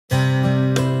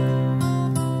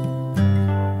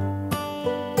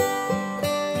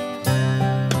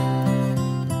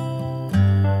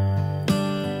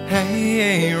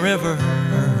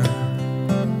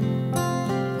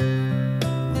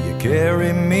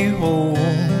carry me home.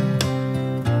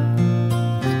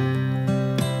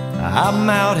 I'm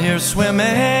out here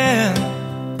swimming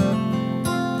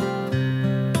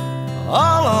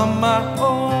all on my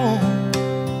own.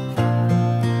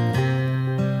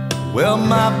 Well,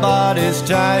 my body's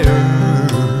tired,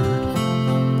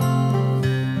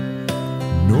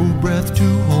 no breath to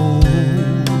hold.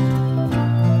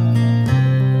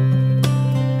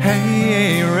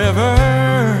 Hey, river,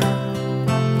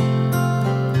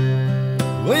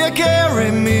 will you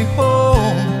carry me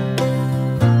home?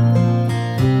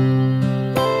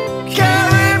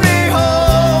 Carry me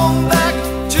home back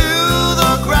to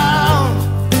the ground.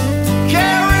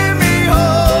 Carry me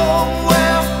home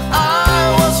where I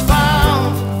was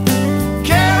found.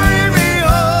 Carry me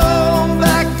home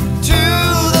back to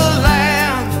the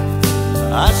land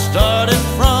I started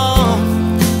from.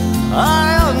 I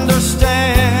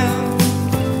understand.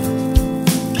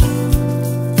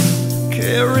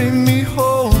 Carry me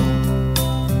home.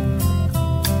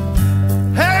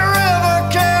 Hey, river,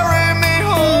 carry me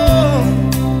home.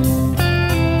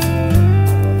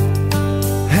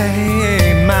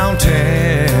 Hey,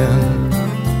 mountain,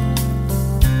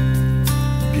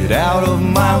 get out of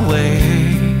my way.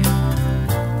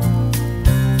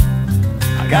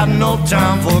 I got no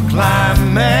time for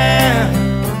climbing.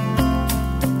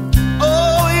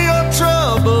 Oh, your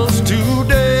troubles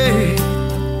today,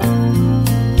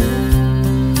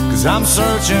 'cause I'm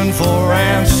searching for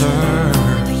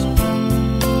answers.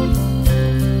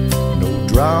 No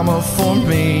drama for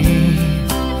me.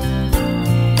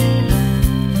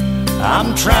 I'm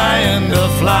trying to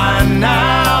fly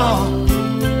now.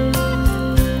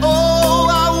 Oh,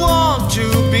 I want to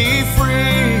be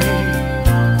free.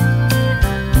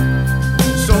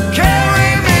 So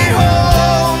carry me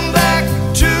home back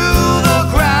to the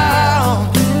ground.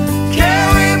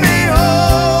 Carry me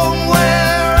home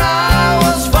where I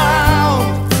was found.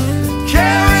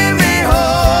 Carry me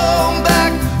home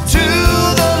back to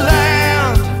the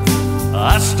land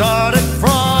I started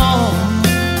from.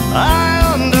 I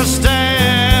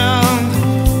understand.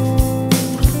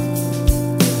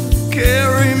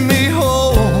 Carry me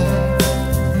home.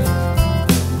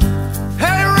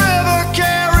 Hey, river,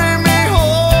 carry me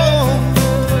home.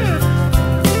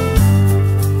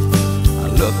 I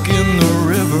look in the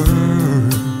river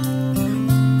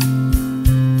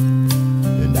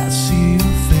and I see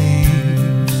your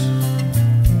face,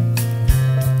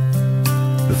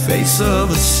 the face of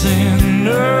a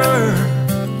sinner.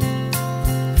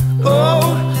 Oh,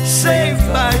 saved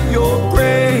by your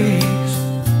grace.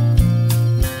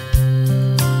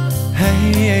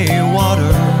 Hey,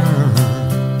 water,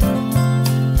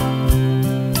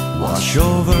 wash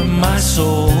over my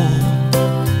soul.